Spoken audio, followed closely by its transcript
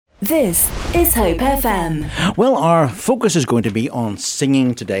This is Hope FM. Well, our focus is going to be on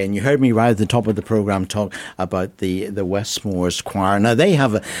singing today, and you heard me right at the top of the programme talk about the Westmore's Choir. Now, they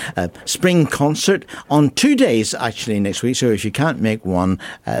have a spring concert on 2 days, actually, next week, so if you can't make one,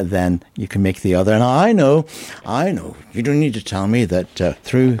 then you can make the other. And I know, you don't need to tell me that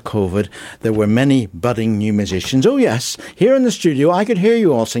through COVID, there were many budding new musicians. Oh yes, here in the studio, I could hear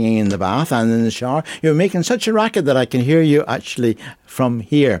you all singing in the bath and in the shower. You're making such a racket that I can hear you actually from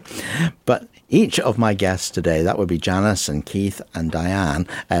here. But each of my guests today, that would be Janice and Keith and Diane,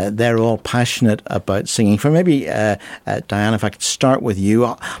 they're all passionate about singing. For maybe, Diane, if I could start with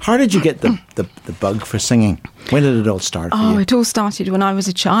you. How did you get the bug for singing? When did it all start for you? It all started when I was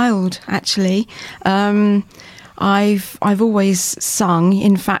a child, actually. I've always sung.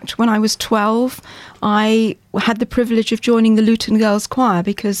 In fact, when I was 12, I had the privilege of joining the Luton Girls Choir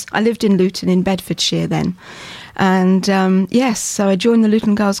because I lived in Luton in Bedfordshire then. And so I joined the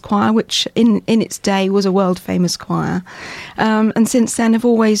Luton Girls Choir, which in its day was a world famous choir. And since then I've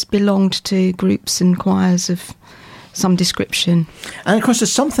always belonged to groups and choirs of some description. And of course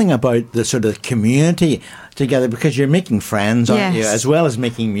there's something about the sort of community together, because you're making friends, aren't you, as well as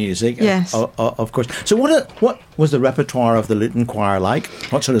making music. Yes. Of course. So what was the repertoire of the Luton Choir like?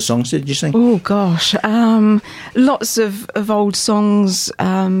 What sort of songs did you sing? Oh gosh, lots of old songs,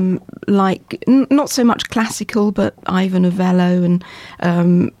 like not so much classical, but Ivor Novello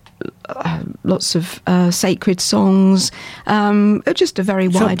and lots of sacred songs, just a very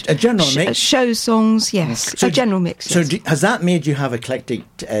wide a general mix. Show songs, yes. So, a general mix. So yes. has that made you have eclectic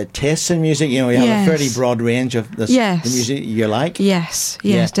tastes in music? You know, you have a fairly broad range of the music you like. Yes,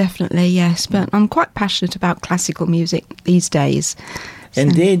 definitely, yes. But I'm quite passionate about classical music these days. So,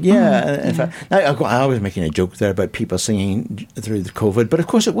 indeed, yeah. In fact, I was making a joke there about people singing through the COVID, but of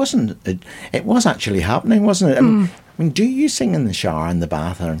course it wasn't. It was actually happening, wasn't it? I mean, do you sing in the shower, in the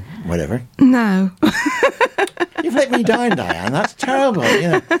bath, or whatever? No. You've let me down, Diane. That's terrible. You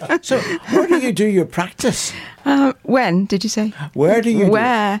know. So, where do you do your practice? When did you say? Where do you?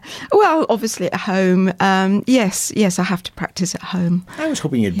 Where? Well, obviously at home. Yes, I have to practice at home. I was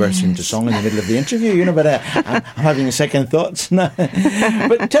hoping you'd burst into song in the middle of the interview, you know, but I'm having second thoughts now.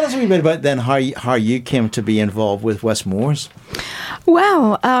 But tell us a wee bit about then how you came to be involved with Westmore's.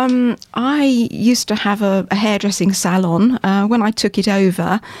 Well, I used to have a hairdressing salon. When I took it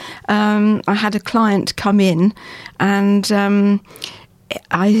over, I had a client come in, and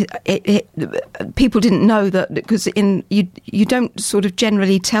people didn't know that, because you don't sort of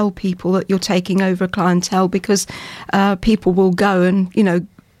generally tell people that you're taking over a clientele, because people will go and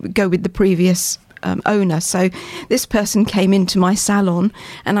go with the previous owner. So this person came into my salon,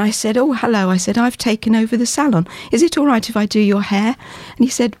 and I said, "Oh, hello." I said, "I've taken over the salon. Is it all right if I do your hair?" And he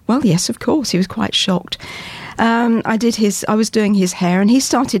said, "Well, yes, of course." He was quite shocked. I was doing his hair, and he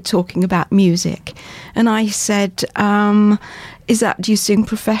started talking about music, and I said, do you sing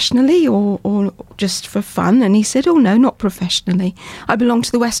professionally or just for fun?" And he said, "Oh no, not professionally. I belong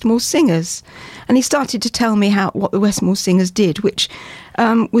to the Westmore Singers." And he started to tell me what the Westmore Singers did, which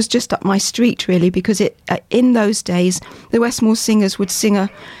was just up my street really, because in those days the Westmore Singers would sing a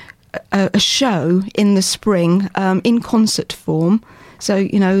show in the spring in concert form. So,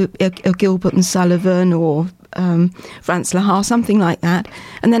 a Gilbert and Sullivan or Franz Lehár, something like that.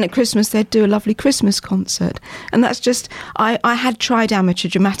 And then at Christmas they'd do a lovely Christmas concert. And that's just, I had tried amateur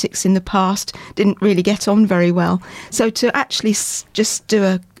dramatics in the past, didn't really get on very well. So to actually just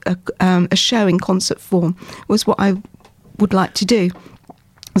do a show in concert form was what I would like to do.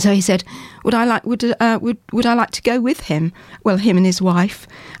 So he said, would I like to go with him? Well, him and his wife.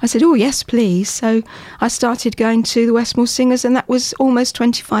 I said, "Oh, yes, please." So I started going to the Westmore Singers, and that was almost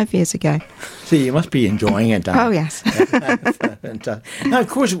 25 years ago. So you must be enjoying it, Dan. Oh, yes. Now, of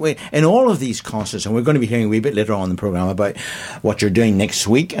course, in all of these concerts, and we're going to be hearing a wee bit later on in the programme about what you're doing next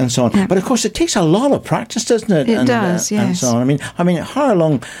week and so on. Yeah. But of course, it takes a lot of practice, doesn't it? It does, yes. And so on. I mean,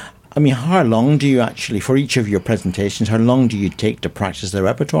 how long do you actually, for each of your presentations, how long do you take to practice the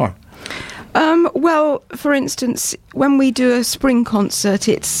repertoire? Well, for instance, when we do a spring concert,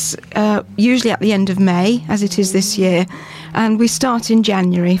 it's usually at the end of May, as it is this year, and we start in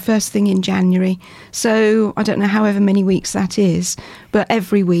January, first thing in January. So I don't know however many weeks that is, but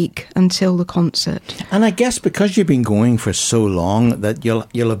every week until the concert. And I guess because you've been going for so long that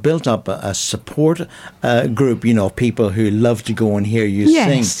you'll have built up a support group, people who love to go and hear you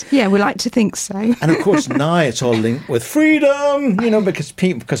sing. Yes, yeah, we like to think so. And of course now it's all linked with freedom, because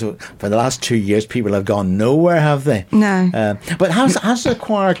for the last 2 years people have gone nowhere, have they? No. But has the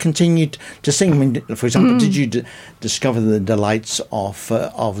choir continued to sing? I mean, for example, did you discover the delights of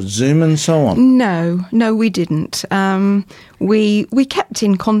Zoom and so on? No, we didn't. we kept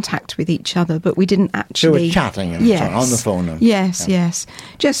in contact with each other, but we didn't actually... So we're chatting and yes, on the phone. And, yes.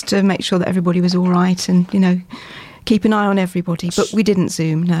 Just to make sure that everybody was all right and, keep an eye on everybody. But we didn't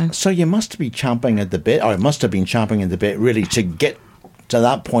Zoom, no. So you must be champing at the bit, or it must have been champing at the bit, really, to get to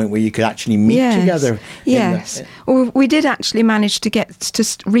that point where you could actually meet together. Yes. Well, we did actually manage to get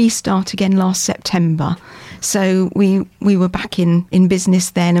to restart again last September. So we were back in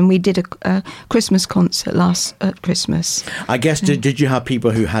business then, and we did a Christmas concert at Christmas. I guess did you have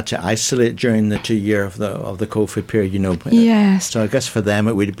people who had to isolate during the 2 year of the COVID period? Yes. So I guess for them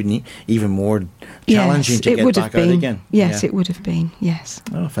it would have been even more challenging to get back out again. Yes, it would have been. Yes.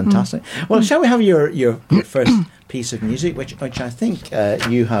 Oh, fantastic! Well, shall we have your first piece of music, which I think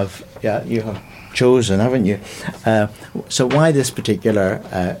you have chosen, haven't you? So why this particular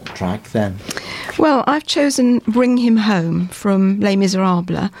track then? Well, I've chosen Bring Him Home from Les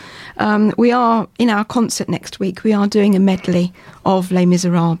Miserables. We are, in our concert next week, we are doing a medley of Les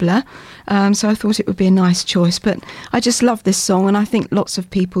Miserables. So I thought it would be a nice choice. But I just love this song, and I think lots of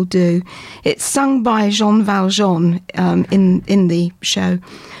people do. It's sung by Jean Valjean in the show.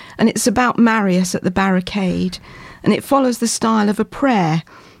 And it's about Marius at the barricade. And it follows the style of a prayer,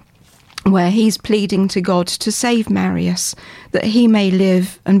 where he's pleading to God to save Marius, that he may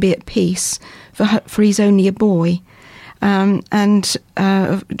live and be at peace, for he's only a boy. And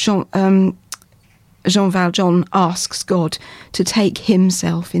Jean Valjean asks God to take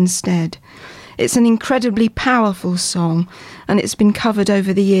himself instead. It's an incredibly powerful song, and it's been covered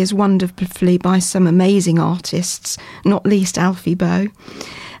over the years wonderfully by some amazing artists, not least Alfie Boe.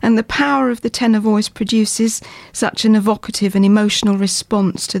 And the power of the tenor voice produces such an evocative and emotional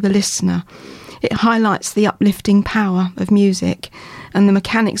response to the listener. It highlights the uplifting power of music, and the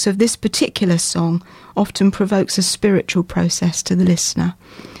mechanics of this particular song often provokes a spiritual process to the listener.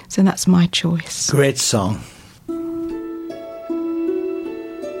 So that's my choice. Great song.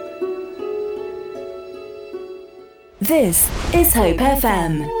 This is Hope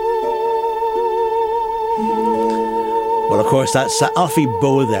FM. Well, of course, that's Alfie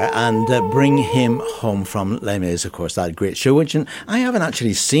Boe there, and Bring Him Home from Les Mis, of course, that great show, which I haven't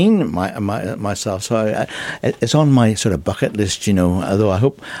actually seen myself, so it's on my sort of bucket list, although I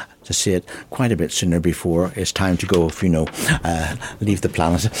hope to see it quite a bit sooner before it's time to go, leave the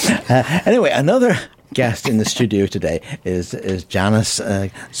planet. Anyway, another guest in the studio today is Janice.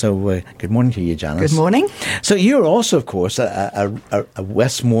 So good morning to you, Janice. Good morning. So you're also, of course, a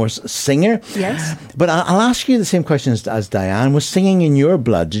Westmore's singer. Yes. But I'll ask you the same questions as Diane. Was singing in your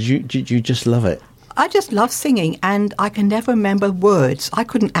blood? Did you just love it? I just love singing, and I can never remember words. I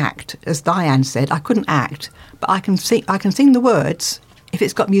couldn't act, as Diane said. I couldn't act, but I can sing. I can sing the words if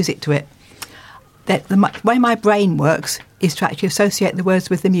it's got music to it. That the way my brain works is to actually associate the words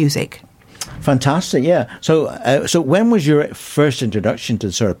with the music. Fantastic, yeah. So when was your first introduction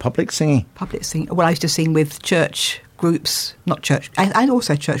to sort of public singing? Public singing. Well, I used to sing with church groups, not church, and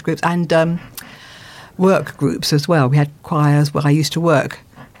also church groups, and work groups as well. We had choirs where I used to work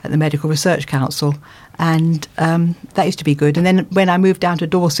at the Medical Research Council, and that used to be good. And then when I moved down to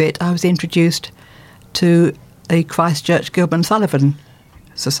Dorset, I was introduced to the Christchurch Gilbert Sullivan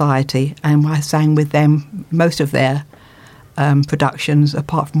Society, and I sang with them most of their productions,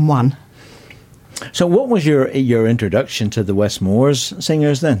 apart from one. So what was your introduction to the Westmore's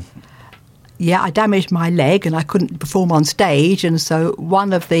singers then? Yeah, I damaged my leg and I couldn't perform on stage, and so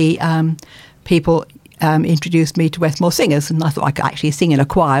one of the people introduced me to Westmore Singers, and I thought I could actually sing in a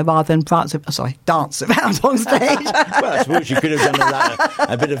choir rather than dance around on stage. Well, I suppose you could have done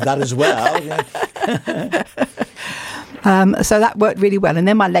a bit of that as well. Yeah. So that worked really well, and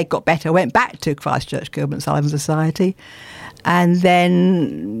then my leg got better. I went back to Christchurch Gilbert Sullivan Society, and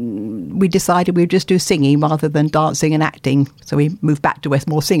then we decided we would just do singing rather than dancing and acting. So we moved back to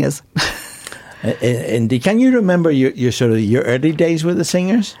Westmore Singers. Indeed. Can you remember your early days with the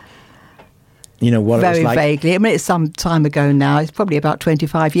singers? What Very it was like? vaguely. I mean, it's some time ago now. It's probably about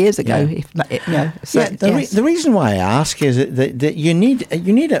 25 years ago. Yeah. Yes. The reason why I ask is that you need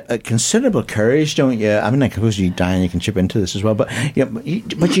a considerable courage, don't you? I mean, I suppose you, Diane, you can chip into this as well, but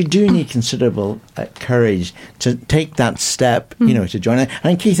you do need considerable courage to take that step, to join it.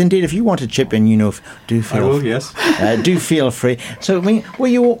 And Keith, indeed, if you want to chip in, do feel. I will, yes. Do feel free. So, I mean, were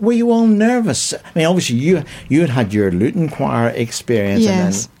you all nervous? I mean, obviously, you had your Luton choir experience, yes.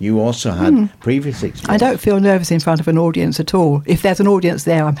 and then you also had previous experience. I don't feel nervous in front of an audience at all. If there's an audience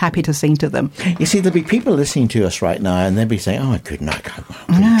there, I'm happy to sing to them. You see, there'll be people listening to us right now, and they'll be saying, "Oh, I couldn't I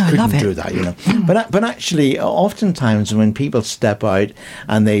love it. do that," But actually, oftentimes when people step out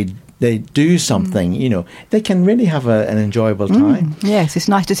and they they do something, they can really have an enjoyable time. Yes, it's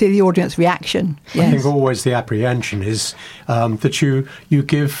nice to see the audience reaction. Yes. I think always the apprehension is that you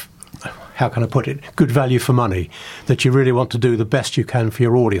give, how can I put it, good value for money, that you really want to do the best you can for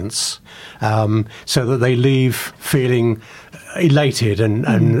your audience, so that they leave feeling elated and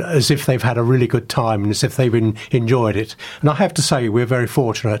as if they've had a really good time and as if they've enjoyed it. And I have to say, we're very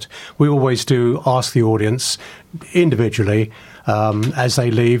fortunate. We always do ask the audience individually, as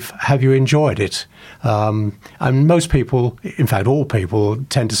they leave, have you enjoyed it? And most people, in fact all people,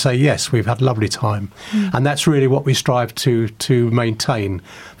 tend to say yes, we've had a lovely time. And that's really what we strive to maintain,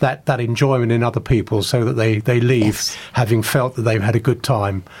 that enjoyment in other people, so that they leave having felt that they've had a good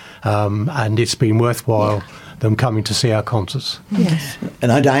time, and it's been worthwhile them coming to see our concerts. Yes.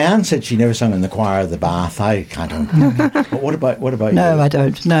 And now Diane said she never sung in the choir of the Bath. I don't. But what about you? No, I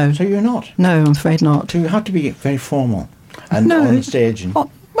don't. No. So you're not? No, I'm afraid not. So you have to be very formal and on stage. And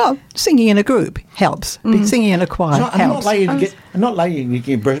well, singing in a group helps. Singing in a choir so helps. I'm not like you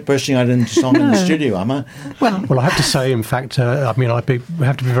get bursting out into song in the studio, am I? Well, I have to say, in fact, we have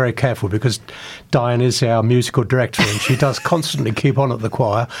to be very careful, because Diane is our musical director and she does constantly keep on at the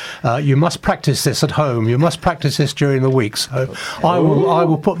choir. You must practice this at home. You must practice this during the week. So I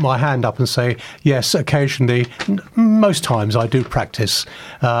will put my hand up and say, yes, occasionally, most times I do practice.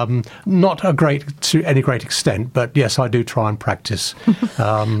 Not to any great extent, but yes, I do try and practice.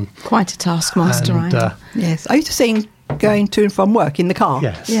 Quite a taskmaster, right? Yes, I used to sing going to and from work in the car.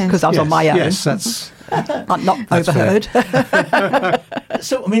 Yes, because I was on my own. Yes, that's not overheard.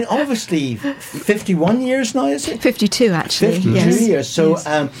 So, obviously, 51 years now, is it? 52, actually. 52 years. So,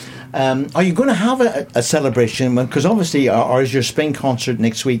 are you going to have a celebration? Because obviously, or is your spring concert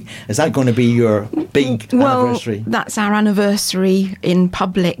next week, is that going to be your big anniversary? Well, that's our anniversary in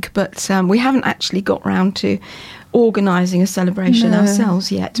public, but we haven't actually got round to organising a celebration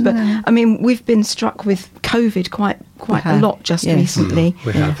ourselves yet. But we've been struck with COVID quite a lot just recently.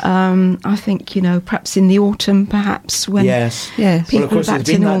 We have. I think perhaps in the autumn, perhaps when people of course, are back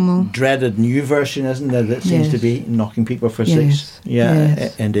to normal. That dreaded new version, isn't there? That seems to be knocking people for six.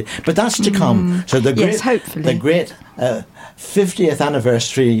 Indeed. But that's to come. So the great, hopefully. the great 50th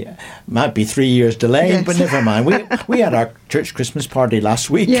anniversary might be 3 years delayed, but never mind. We had our church Christmas party last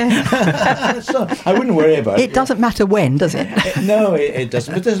week. So I wouldn't worry about it. It doesn't matter when, does it? No, it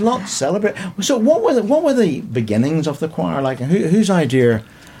doesn't. But there's a lot to celebrate. So what were the beginnings of the choir like? Whose idea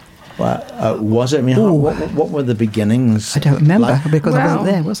was it? What were the beginnings? I don't remember like? because I wasn't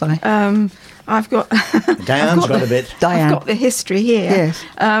there, was I? I've got Diane's got a bit. I've got the history here.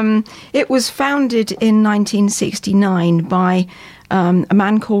 Yes. It was founded in 1969 by a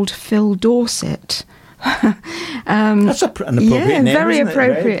man called Phil Dorset. That's an appropriate name. Very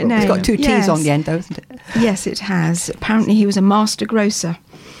appropriate name. It's got two T's on the end, though, isn't it? Yes, it has. Apparently, he was a master grocer,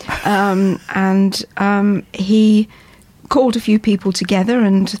 and he called a few people together,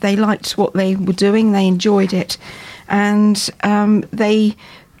 and they liked what they were doing. They enjoyed it, and they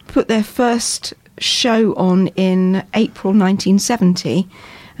put their first show on in April 1970,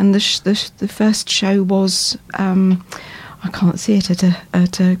 and the first show was I can't see it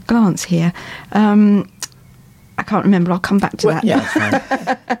at a glance here. I can't remember. I'll come back to that. Yeah,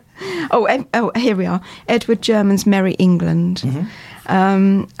 that's fine. Here we are. Edward German's Merry England.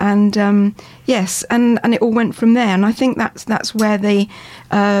 Yes, and it all went from there. And I think that's where the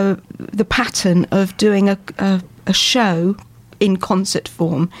pattern of doing a show in concert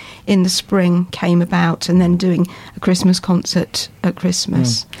form in the spring came about, and then doing a Christmas concert at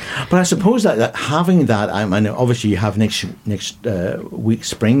Christmas. But I suppose that having that, I know obviously you have next week's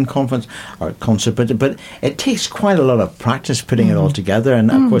spring conference or concert, but it takes quite a lot of practice putting it all together.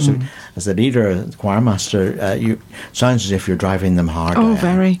 And of course, as the leader, the choir master, you sounds as if you're driving them hard. Oh,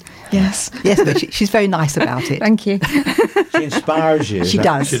 very. Yes. Yes, but she's very nice about it. Thank you. She inspires you. She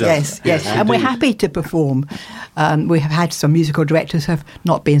does. Yes. And we're happy to perform. We have had some musical directors who have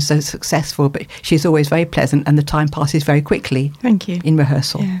not been so successful, but she's always very pleasant, and the time passes very quickly. Thank you. In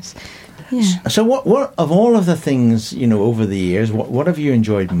rehearsal. Yes. Yeah. So what of all of the things, over the years, what have you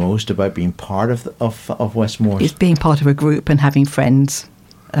enjoyed most about being part of Westmore's? It's being part of a group and having friends.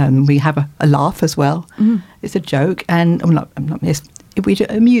 We have a laugh as well. It's a joke, and we do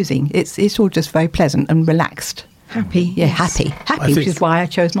amusing. It's all just very pleasant and relaxed. Happy. Yeah, yes. Happy, which is why I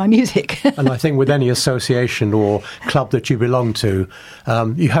chose my music. And I think with any association or club that you belong to,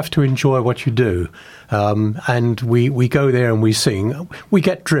 you have to enjoy what you do. And we go there and we sing. We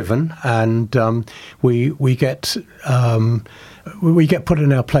get driven, and we get we get put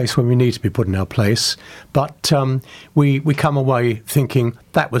in our place when we need to be put in our place, but we come away thinking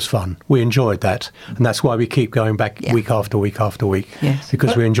that was fun. We enjoyed that, and that's why we keep going back week after week after week,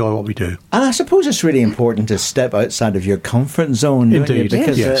 because we enjoy what we do. And I suppose it's really important to step outside of your comfort zone. Indeed,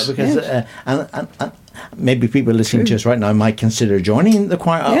 because maybe people listening to us right now might consider joining the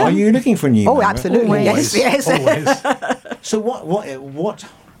choir. Are you looking for new? Oh, absolutely. Always. Yes. Always. So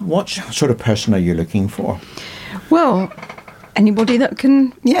what sort of person are you looking for? Well, anybody that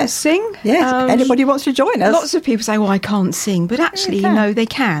can sing. Yes, anybody wants to join us. Lots of people say, I can't sing. But actually, they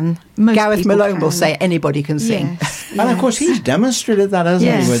can. Most Gareth Malone can. will say anybody can sing. Yes, And of course, he's demonstrated that,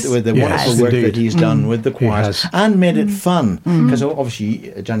 hasn't he, with the wonderful work that he's done with the choirs and made it fun. Because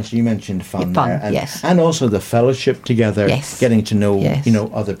obviously, Janice, you mentioned fun there. And also the fellowship together, getting to know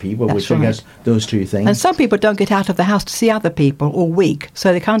other people, which I guess those two things. And some people don't get out of the house to see other people all week,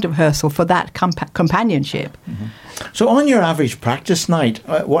 so they come to rehearsal for that companionship. Mm-hmm. So on your average practice night,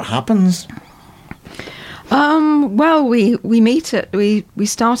 what happens? Well, we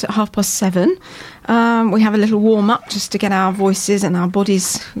start at 7:30. We have a little warm up just to get our voices and our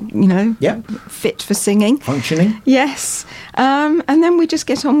bodies, fit for singing, functioning. Yes, and then we just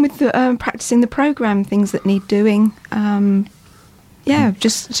get on with practicing the program, things that need doing.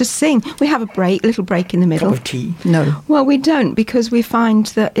 Just sing. We have a little break in the middle. Cup of tea? No. Well, we don't, because we find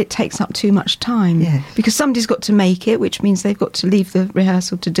that it takes up too much time. Yeah. Because somebody's got to make it, which means they've got to leave the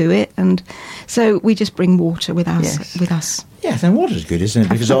rehearsal to do it, and so we just bring water with us. Yes, and water's good, isn't it?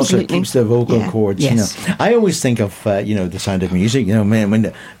 Because also it keeps the vocal cords. Yes. I always think of The Sound of Music.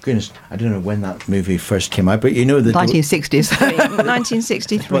 Goodness, I don't know when that movie first came out, but the 1960s,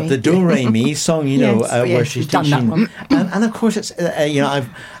 1963. But the Do Re Mi song, where she's done teaching, that one. and of course it's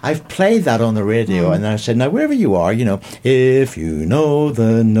I've played that on the radio, and I said, now wherever you are, if you know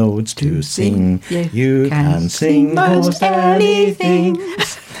the notes to sing, you can sing most anything.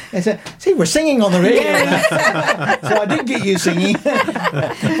 I said, see, we're singing on the radio. So I did get you singing.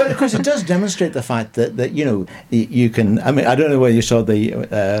 But of course, it does demonstrate the fact that you can. I mean, I don't know whether you saw the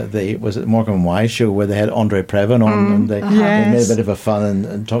was it Morgan Wise show where they had Andre Previn on, and they made a bit of a fun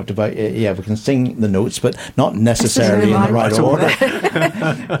and talked about we can sing the notes, but not necessarily in the right order.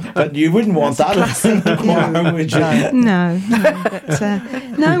 But you wouldn't want that in the choir, would you? No. But,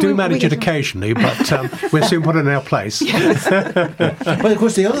 we do manage it occasionally, but we're soon put in our place. But of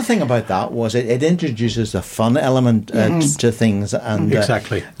course, the other thing about that was it introduces the fun element to things. And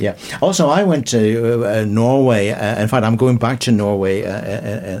exactly. Also, I went to Norway. In fact, I'm going back to Norway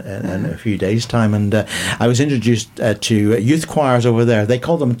in a few days' time, and I was introduced to youth choirs over there. They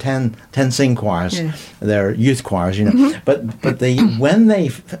call them 10 sing choirs. Yeah. They're youth choirs, But when they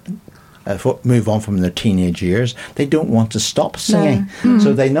move on from their teenage years, they don't want to stop singing. No.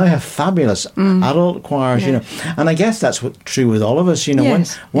 So they now have fabulous adult choirs, And I guess that's true with all of us,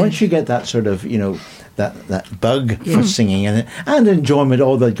 Once you get that sort of, that bug for singing and enjoyment,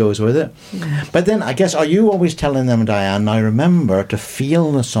 all that goes with it. Yeah. But then, I guess, are you always telling them, Diane, now remember to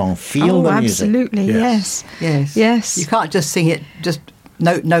feel the song, feel the music? Absolutely, yes. You can't just sing it just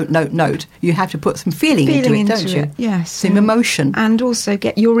note. You have to put some feeling into it, don't you? Yes. Some emotion. And also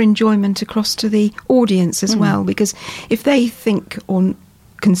get your enjoyment across to the audience as well, because if they think or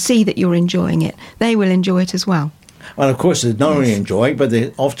can see that you're enjoying it, they will enjoy it as well. Well, of course, they not only enjoy, but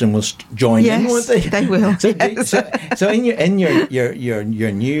they often will join in, won't they? They will. So in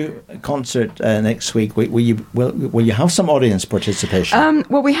your new concert next week, will you have some audience participation?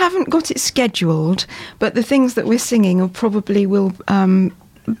 Well, we haven't got it scheduled, but the things that we're singing will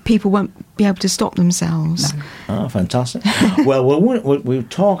people won't be able to stop themselves. No. Oh, fantastic! Well, we'll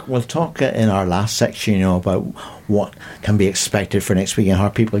talk in our last section, about what can be expected for next week and how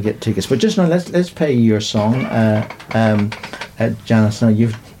people get tickets. But just now, let's play your song, Janice. Now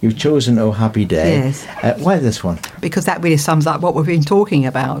you've chosen "Oh Happy Day." Yes. Why this one? Because that really sums up what we've been talking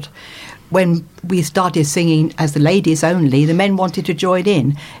about. When we started singing as the ladies only, the men wanted to join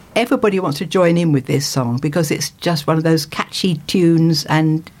in. Everybody wants to join in with this song because it's just one of those catchy tunes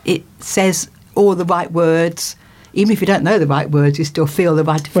and it says all the right words. Even if you don't know the right words, you still feel the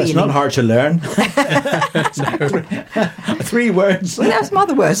right feeling. It's not hard to learn. 3 words. Well, there's some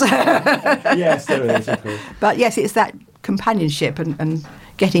other words. Yes, there is, of course. But yes, it's that companionship and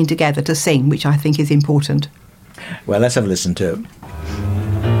getting together to sing, which I think is important. Well, let's have a listen to it.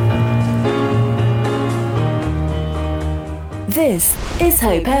 This is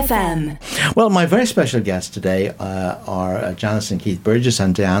Hope FM. Well, my very special guests today are Janice and Keith Burgess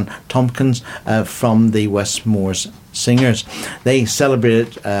and Diane Tompkins from the Westmoors Singers. They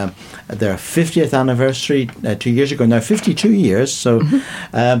celebrated their 50th anniversary 2 years ago. Now 52 years. So,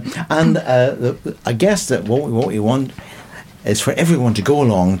 I guess that what we want. is for everyone to go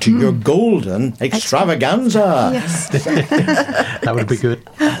along to your golden extravaganza. Yes. That would be good.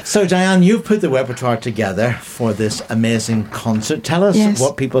 So, Diane, you've put the repertoire together for this amazing concert. Tell us Yes.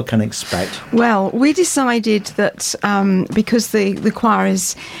 what people can expect. Well, we decided that because the choir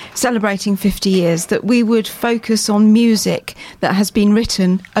is celebrating 50 years, that we would focus on music that has been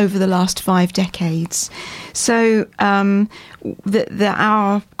written over the last 5 decades. So our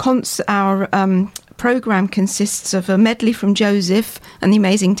programme consists of a medley from Joseph and the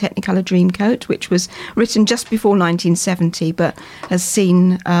Amazing Technicolor Dreamcoat, which was written just before 1970 but has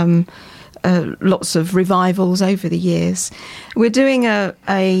seen lots of revivals over the years. We're doing a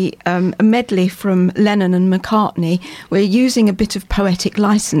medley from Lennon and McCartney. We're using a bit of poetic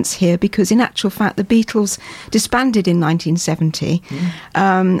license here because in actual fact the Beatles disbanded in 1970.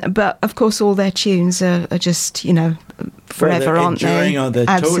 But of course all their tunes are just, forever, Well, aren't they? enduring, or they're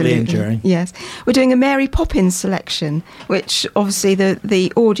totally enduring. Yes. We're doing a Mary Poppins selection, which obviously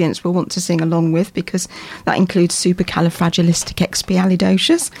the audience will want to sing along with because that includes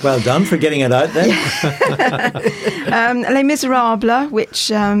Supercalifragilisticexpialidocious. Well done for getting it out there. Les Miserables,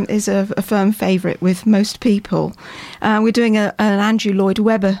 which is a firm favourite with most people. We're doing an Andrew Lloyd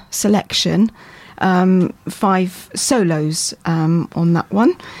Webber selection, 5 solos on that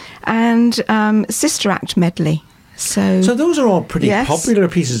one, and Sister Act medley. So those are all pretty Yes. popular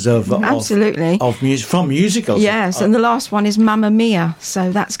pieces of Absolutely. of music from musicals. Yes, and the last one is Mamma Mia,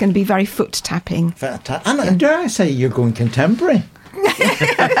 so that's going to be very foot tapping. Fantastic. And dare I say you're going contemporary?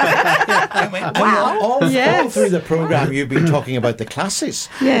 All Yes. through the programme you've been talking about the classics,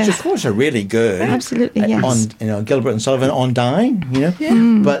 Yes. which of course are really good. Absolutely, yes. On Gilbert and Sullivan, on Dying,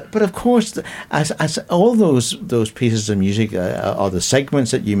 But of course, as all those pieces of music or the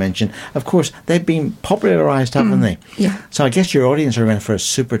segments that you mentioned, of course they've been popularised, haven't they? Yeah. So I guess your audience are in for a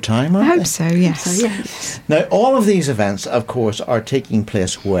super time. I aren't hope they? so, yes. Now, all of these events, of course, are taking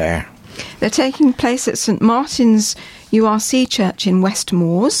place where? They're taking place at St Martin's URC Church in West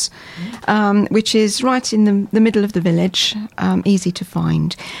Moors, which is right in the middle of the village, easy to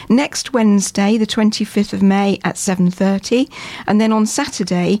find. Next Wednesday, the 25th of May at 7:30, and then on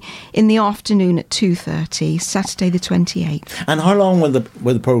Saturday in the afternoon at 2:30, Saturday the 28th. And how long will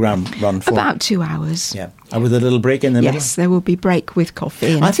the programme run for? About 2 hours. Yeah. And with a little break in the middle? Yes, there will be break with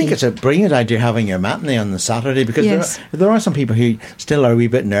coffee and I think tea. it's a brilliant idea having your matinee on the Saturday because Yes. there are some people who still are a wee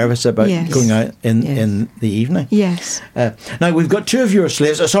bit nervous about Yes. going out in Yes. the evening. Yes. Now, we've got 2 of your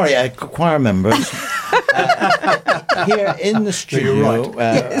slaves, choir members, here in the studio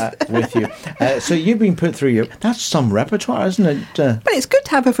with you. So you've been put through that's some repertoire, isn't it? But it's good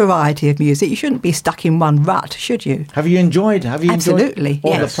to have a variety of music. You shouldn't be stuck in one rut, should you? Have you enjoyed Absolutely.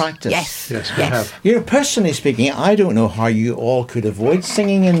 all Yes. the practice? Yes. Yes, we have. Personally speaking, I don't know how you all could avoid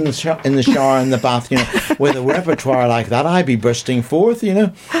singing in the shower, in the bath, with a repertoire like that. I'd be bursting forth,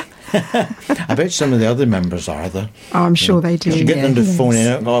 I bet some of the other members are, though. Oh, I'm sure they do. You get them to Yes. phone in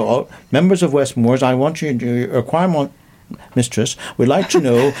and go, members of Westmoors, I want you to choir mistress, we'd like to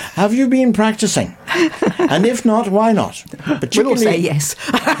know, have you been practising? And if not, why not? We'll all say yes.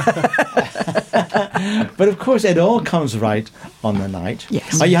 But of course, it all comes right on the night.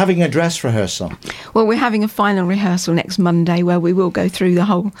 Yes. Are you having a dress rehearsal? Well, we're having a final rehearsal next Monday where we will go through the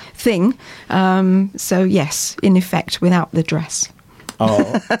whole thing. So, yes, in effect, without the dress. Oh,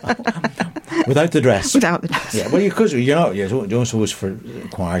 without the dress. Without the dress. Yeah, well, because you don't suppose for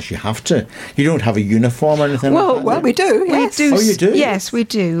choirs you have to. You don't have a uniform or anything. Well, like that, We do, yes. We do. Oh, you do? Yes, we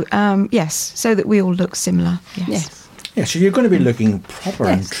do. Yes, so that we all look similar. Yes. Yeah, so you're going to be looking proper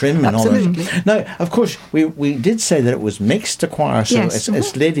and trim and all absolutely. that. Now, of course, we did say that it was mixed choir, so Yes.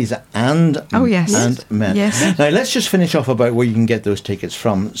 it's ladies and Oh, yes. and men. Yes. Now, let's just finish off about where you can get those tickets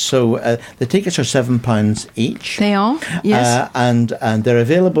from. So the tickets are £7 each. They are, yes. And they're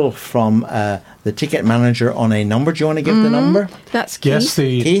available from the ticket manager on a number. Do you want to give the number? That's Keith. Yes,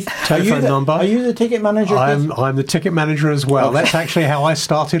 the Keith, telephone number. Are you the ticket manager? Keith? I'm the ticket manager as well. Okay. That's actually how I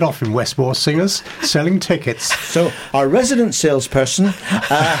started off in Westmore Singers, selling tickets. So our resident salesperson in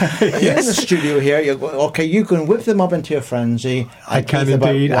the studio here. You can whip them up into a frenzy. I can Keith,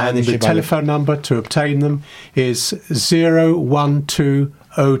 about indeed, why and they the should buy telephone number to obtain them is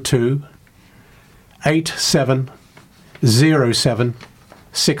 01202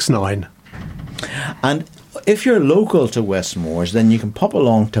 870769. And if you're local to Westmoors, then you can pop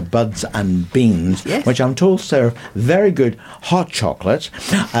along to Buds and Beans, Yes. which I'm told serve very good hot chocolate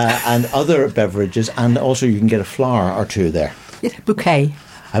and other beverages, and also you can get a flower or two there. Yes, bouquet.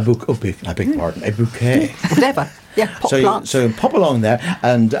 I beg pardon, a bouquet. Whatever. Yeah, pot plants. So pop along there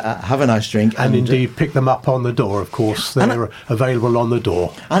and have a nice drink. And indeed, pick them up on the door, of course. They're available on the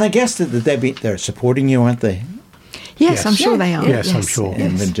door. And I guess that they're supporting you, aren't they? Yes, I'm sure they are. Yes, I'm sure.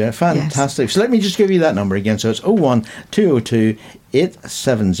 Fantastic. So let me just give you that number again. So it's 01202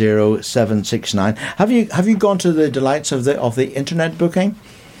 870 769. Have you gone to the delights of the internet booking?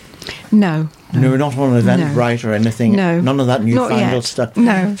 No. No, not on Eventbrite or anything. No. None of that Not newfangled yet. stuff.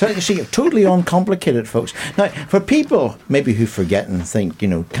 No. So you see, totally uncomplicated, folks. Now, for people maybe who forget and think,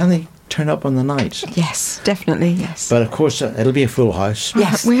 can they turn up on the night? Yes, definitely, yes. But of course, it'll be a full house.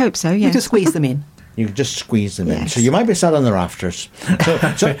 Yes. We hope so, You yes. just squeeze them in. You just squeeze them in. Yes. So you might be sat on the rafters.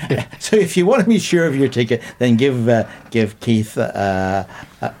 So if you want to be sure of your ticket, then give Keith a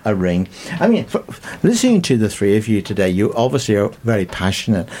ring. I mean, listening to the three of you today, you obviously are very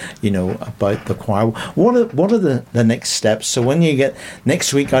passionate, about the choir. What are the next steps? So when you get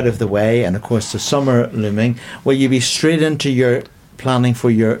next week out of the way, and of course the summer looming, will you be straight into your planning for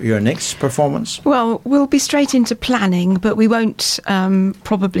your next performance? Well, we'll be straight into planning, but we won't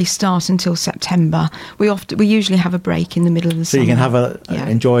probably start until September. We usually have a break in the middle of the summer. So you can have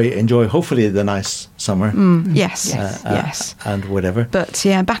enjoy hopefully the nice summer. Yes, yes. And whatever. But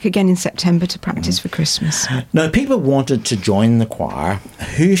back again in September to practice for Christmas. Now, if people wanted to join the choir,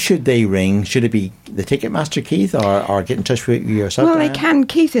 who should they ring? Should it be the Ticketmaster, Keith, or get in touch with you yourself? Well, Diane? they can.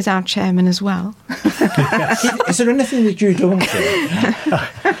 Keith is our chairman as well. Keith, is there anything that you don't do?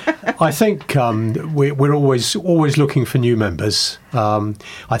 I think we're always looking for new members.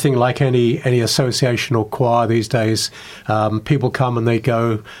 I think like any association or choir these days, people come and they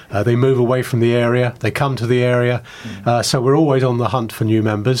go. They move away from the area. They come to the area. So we're always on the hunt for new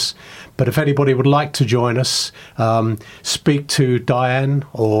members. But if anybody would like to join us, speak to Diane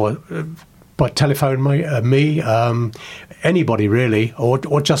or by telephone me, anybody really,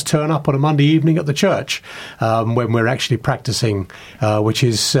 or just turn up on a Monday evening at the church when we're actually practicing, which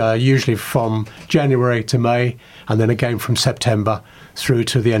is usually from January to May, and then again from September through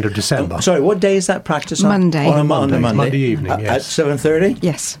to the end of December. Sorry, what day is that practice on? Monday. On a Monday. Monday evening, yes. At 7:30?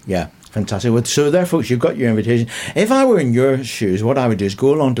 Yes. Yeah. Fantastic. Well, so there, folks, you've got your invitation. If I were in your shoes, what I would do is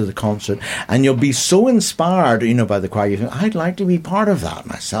go along to the concert, and you'll be so inspired, by the choir. You think, I'd like to be part of that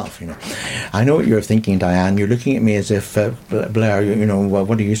myself. I know what you're thinking, Diane. You're looking at me as if, Blair,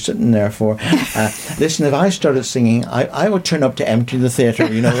 what are you sitting there for? Listen, if I started singing, I would turn up to empty the theatre.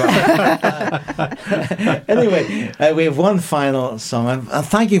 Anyway, we have one final song, and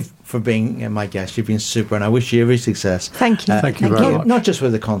thank you for being my guest. You've been super, and I wish you every success. Thank you. Thank you very much. Not just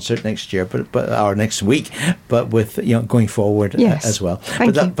with the concert next year, but or next week, but with going forward as well.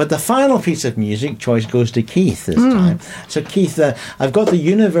 Thank you. But the final piece of music choice goes to Keith this time. So Keith, I've got the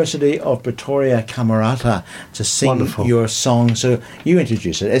University of Pretoria Camerata to sing Wonderful. Your song. So you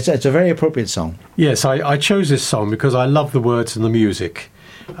introduce it. It's a very appropriate song. Yes, I chose this song because I love the words and the music,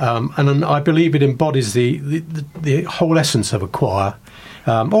 and I believe it embodies the whole essence of a choir.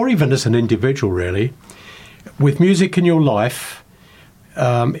 Or even as an individual, really. With music in your life,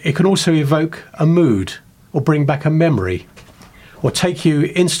 it can also evoke a mood or bring back a memory or take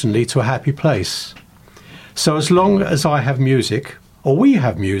you instantly to a happy place. So as long as I have music, or we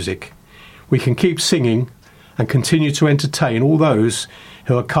have music, we can keep singing and continue to entertain all those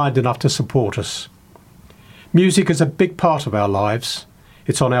who are kind enough to support us. Music is a big part of our lives.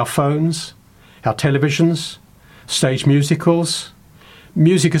 It's on our phones, our televisions, stage musicals.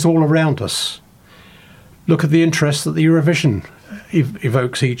 Music is all around us. Look at the interest that the Eurovision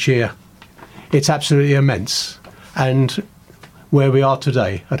evokes each year. It's absolutely immense. And where we are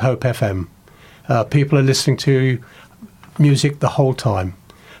today at Hope FM, people are listening to music the whole time.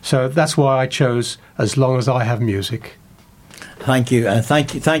 So that's why I chose As Long As I Have Music. Thank you, and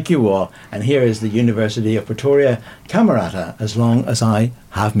thank you all. And here is the University of Pretoria Camerata, As Long As I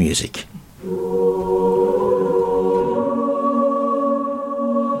Have Music.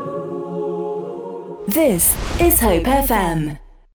 This is Hope FM.